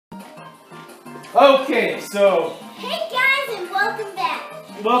Okay, so... Hey guys, and welcome back.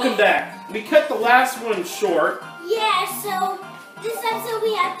 Welcome back. We cut the last one short. Yeah, so this episode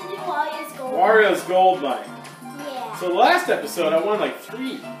we have to do Wario's Gold. Wario's Gold Mine. Yeah. So the last episode, I won like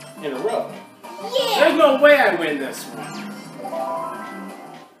 3 in a row. Yeah. There's no way I win this one.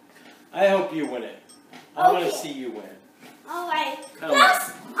 I hope you win it. I want to see you win. Alright.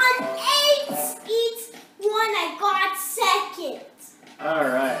 Plus, on each one, I got second.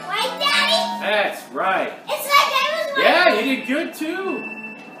 Alright. Right, Daddy? That's right. It's like I was like... Yeah, you did good too.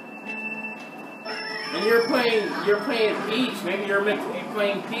 And you're playing Peach. Maybe you're meant to be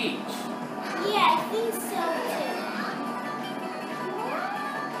playing Peach. Yeah, I think so too.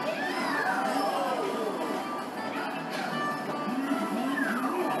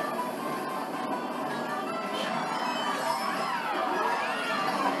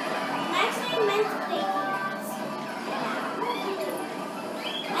 I'm actually meant to play Peach.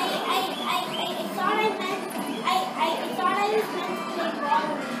 I thought I was meant to play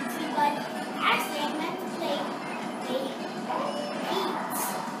Waluigi, but actually I meant to play Peach.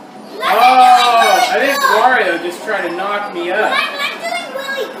 I think Wario just tried to knock me up. But I'm not doing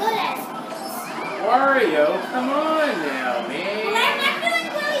really good at Peach. Wario, come on now, man. But I'm not doing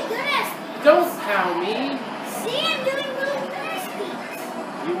really good at Peach. Don't pound me. See, I'm doing really good at Peach.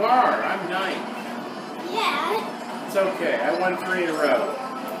 You are. I'm 9th. Yeah. It's okay. I won 3 in a row.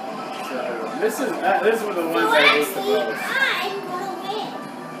 So this is one of the ones I hate the most. I'm gonna win.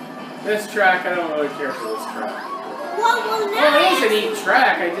 This track, I don't really care for this track. Well, now Well, it is a neat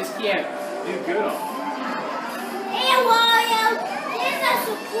track. I just can't do good on it. Hey, Wario, here's a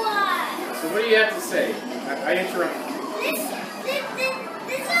surprise. So what do you have to say? I interrupt. This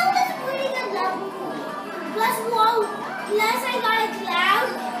was pretty good level for me. Plus I got a cloud,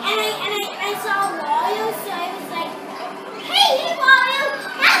 and I saw Wario, so I was like, hey Wario,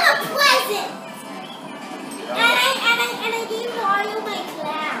 have a present. And I gave Wario my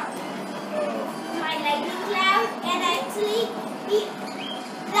cloud, my lightning cloud, and actually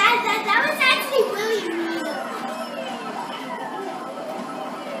that was actually really mean.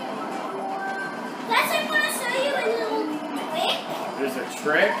 Plus, I'm gonna show you a little trick. There's a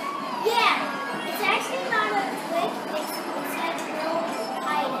trick? Yeah, it's actually not a trick. It's like little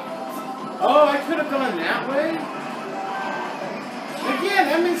items. Oh, I could have gone that way? Again,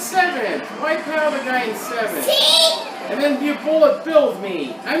 I'm in 7th. Why pound the guy in 7th? See? And then you bullet billed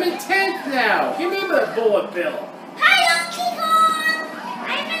me. I'm in 10th now. Give me the bullet bill. Hi, Donkey Kong!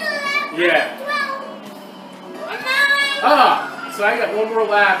 I'm in 11th. Yeah. 12th. And now Ah! So I got one more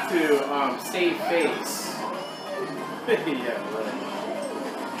lap to save face. Yeah, right.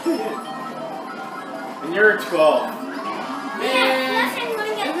 And you're 12th. Man,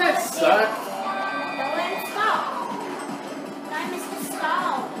 doesn't that suck?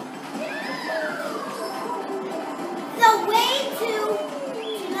 The way to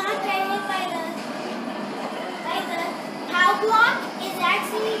not get hit by the cow block is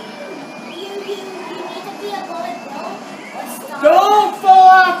actually you need to be a bullet bill or stall. Don't fall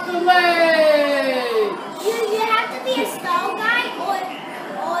off the ledge! You have to be a stall guy or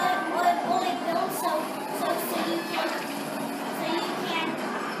bullet bill so you can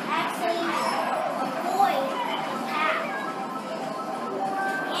actually avoid the path.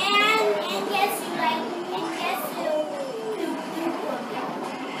 And guess who I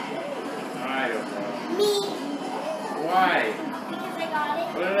don't know. me. Why? Because I got it.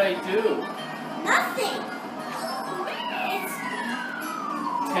 What did I do? Nothing. It's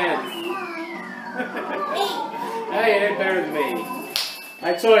 10th. 8. Now you did better than me.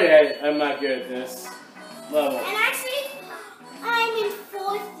 I told you I'm not good at this level. And actually, I'm in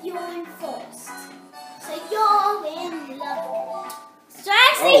 4th, you're in 1st. So you're in level. So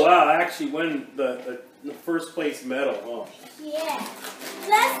actually... Oh wow, I actually won the first place medal, huh? Yeah.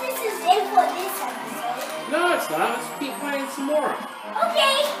 Plus this is it for this episode. No, it's not. Let's keep playing some more.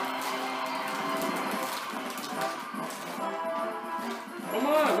 Okay. Come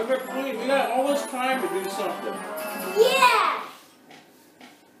on, we got all this time to do something. Yeah.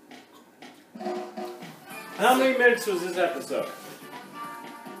 How many minutes was this episode?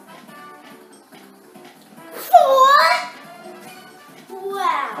 4?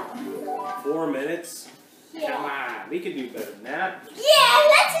 Wow. 4 minutes? Come Yeah. on, we can do better than that. Yeah,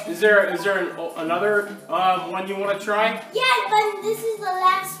 let's... Is there another one you want to try? Yeah, but this is the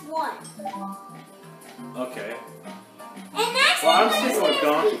last one. Okay. And actually... Well, I'm sticking with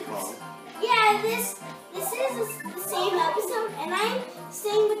Donkey Kong. Yeah, this is the same episode, and I'm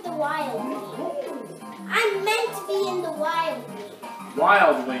staying with the Wild Wing. I'm meant to be in the Wild Wing.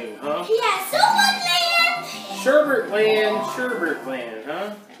 Wild Wing, huh? Yeah, Superland! Sherbert Land,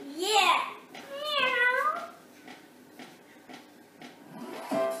 huh? Yeah.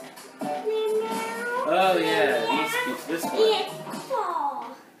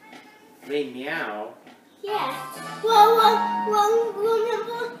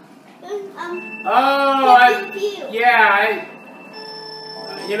 Oh, Pew, pew, pew. yeah,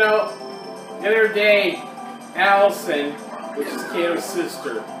 you know, the other day, Allison, which is Cato's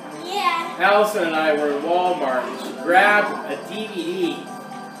sister, Yeah. Allison and I were in Walmart, and she grabbed a DVD,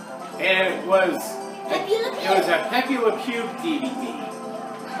 and it was a Pepe Le Pew DVD.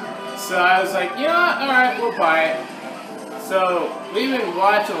 So I was like, yeah, all right, we'll buy it. So we've been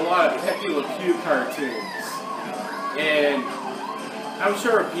watching a lot of Pepe Le Pew cartoons, and I'm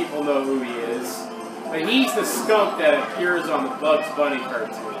sure people know who he is, but he's the skunk that appears on the Bugs Bunny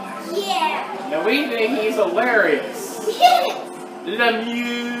cartoons. Yeah. Now we think he's hilarious.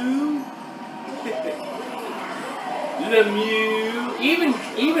 Lemieux. Lemieux.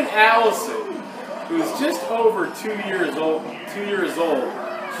 Even Allison, who's just over 2 years old.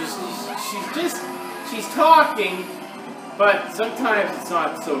 She's talking, but sometimes it's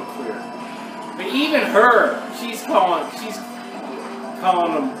not so clear. But even her, she's calling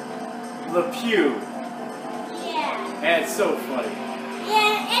him Le Pew. Yeah. And it's so funny.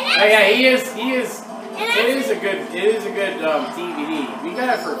 Yeah, Oh, yeah, he is. It is a good DVD. We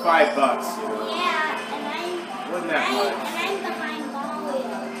got it for $5, you know. Yeah, and Wasn't that much? I'm behind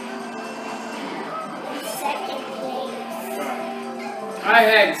Mario. In second place. I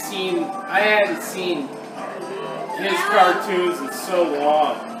hadn't seen his cartoons in so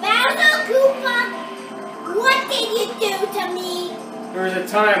long. Bowser Koopa, what did you do to me? There was a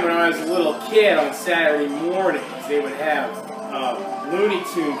time when I was a little kid on Saturday mornings, they would have Looney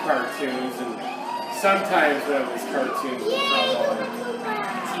Tune cartoons, and sometimes one of his cartoons would come on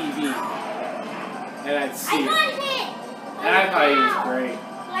TV. And I'd see it. And I thought he was great.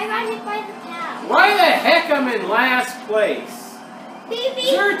 I got hit by the cow. Why the heck I'm in last place? Baby.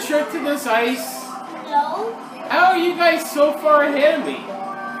 Is there a trick to this ice? No. How are you guys so far ahead of me?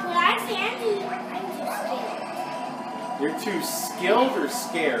 Well, actually, I'm too scared. You're too skilled or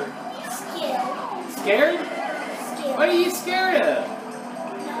scared? Skilled. Scared? Skilled. What are you scared of?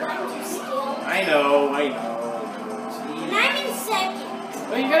 No, I'm too skilled. I know. And I'm in second.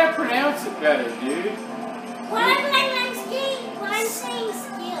 Well, you gotta pronounce it better, dude. Well, I'm saying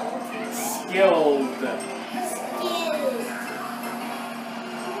skilled. Skilled. Skilled.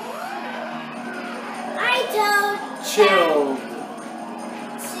 I don't. Chilled.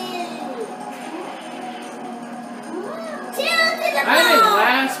 Chilled to the I'm in ball.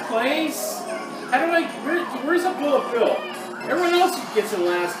 last place? How do I... where's a bullet bill? Everyone else who gets in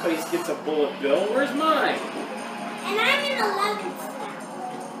last place gets a bullet bill. Where's mine? And I'm in 11th.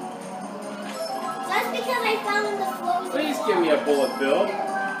 That's because I fell in the floor. Please give me a bullet bill.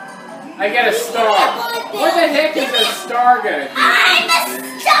 I get a Please give me star. a bullet bill. What the heck Give is me a star gonna do? I'm a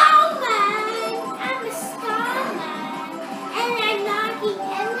starman! I'm a starman! And I'm knocking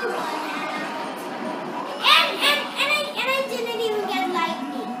everyone out. And I didn't even get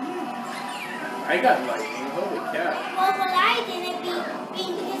lightning. I got lightning. Holy cow. Well, I didn't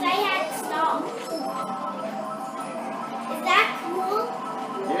because I had to stop. Is that cool?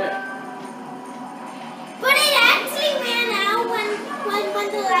 Yeah. But it actually ran out when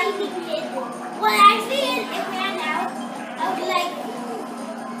the lightning hit. Well, actually, it ran out of like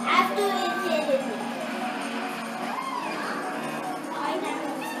after it hit me. I never.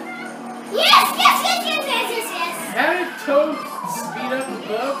 Yes. How did Toad speed up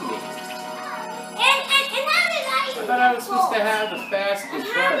above me? And how did I? I thought I was supposed to have the fastest And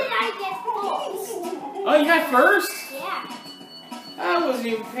how car. did I get first? Oh, you got first? Yeah. I wasn't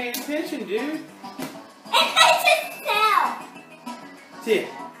even paying attention, dude. And I just fell. See,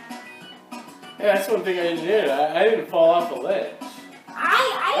 yeah, that's one thing I didn't do. I didn't fall off the ledge.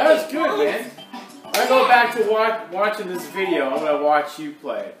 That was good, man. I go back to watching this video. I'm gonna watch you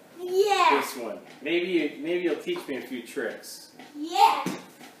play Yeah. this one. Maybe you'll teach me a few tricks. Yeah.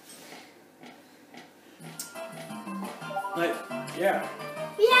 But yeah,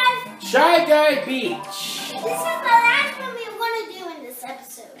 Yeah. Shy Guy Beach. This is the last one we're gonna do in this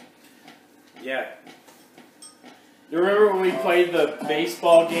episode. Yeah. You remember when we played the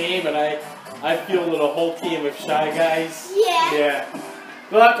baseball game and I fielded a whole team of Shy Guys? Yeah. Yeah.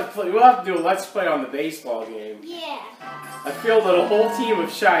 We'll have to do a Let's Play on the baseball game. Yeah. I fielded a whole team of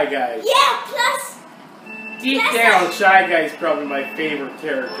Shy Guys. Yeah, plus... Deep down, Shy Guy is probably my favorite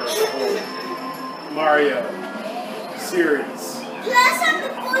character of the whole Mario series. Plus, on the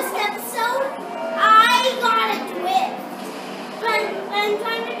first episode, I got a drift. But I'm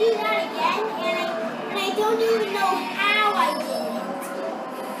trying to do that again, and I don't even know how I did it.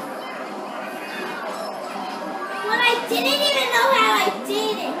 But I didn't even know how I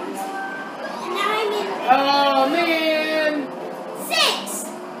did it. And now I'm in... Oh, man! 6!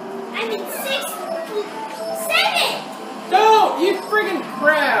 I'm in 6th... 7th! Don't! You friggin'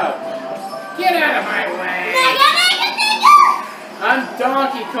 crowd! Get my way. Mega. I'm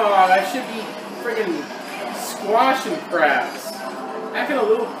Donkey Kong. I should be friggin' squashing crabs. How can a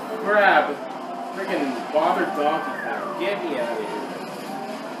little crab friggin' bother Donkey Kong? Get me out of here.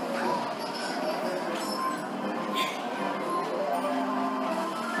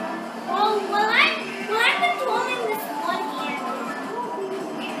 Well, I'm controlling this one hand.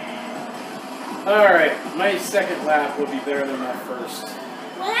 Alright, my second lap will be better than my first.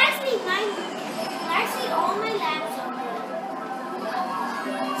 Well, actually, all my laps are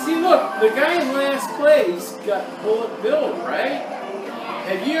good. See, look, the guy in last place got Bullet Bill, right? Yeah.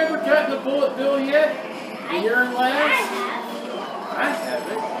 Have you ever gotten a Bullet Bill yet? And you're in last? I have. I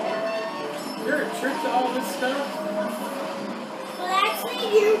haven't. You're a trick to all this stuff? Well, actually,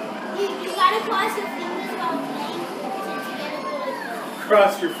 you gotta cross your fingers while playing to get a bullet bill.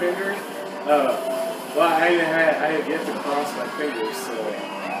 Cross your fingers? Well, I have yet to cross my fingers, so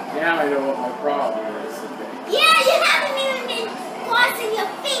now I know what my problem is. Okay. Yeah, you haven't even been crossing your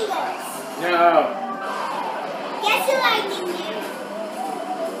fingers. No. Guess who I can do?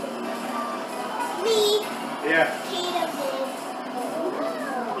 Me. Yeah. Cato did.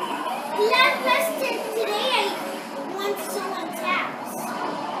 Last today I went to someone's house.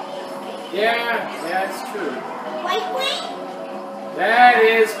 Yeah, it's true. White Wing? That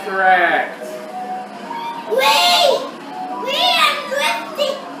is correct. Wait, I'm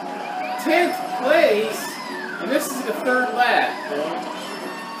drifting. 10th place, and this is the third lap. You know?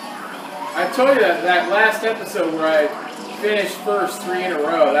 I told you that last episode where I finished first 3 in a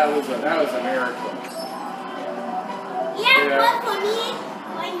row. That was a miracle. Yeah, but for me,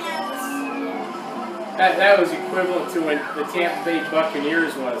 right now it's that was equivalent to when the Tampa Bay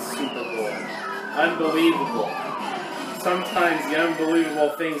Buccaneers won a Super Bowl. Unbelievable. Sometimes the unbelievable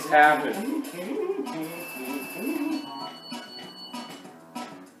things happen.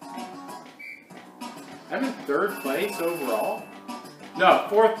 I'm in 3rd place overall? No,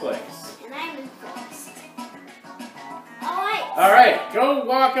 4th place. And I'm in first. Alright. Alright, go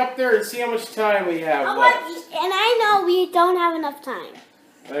walk up there and see how much time we have left. And I know we don't have enough time.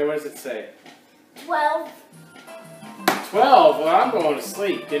 Wait, what does it say? 12. 12? Well, I'm going to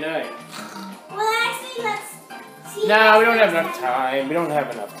sleep. Good night. Well, actually, let's see. No, we don't have enough time. We don't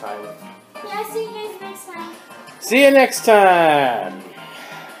have enough time. Yeah, see you guys next time. See you next time.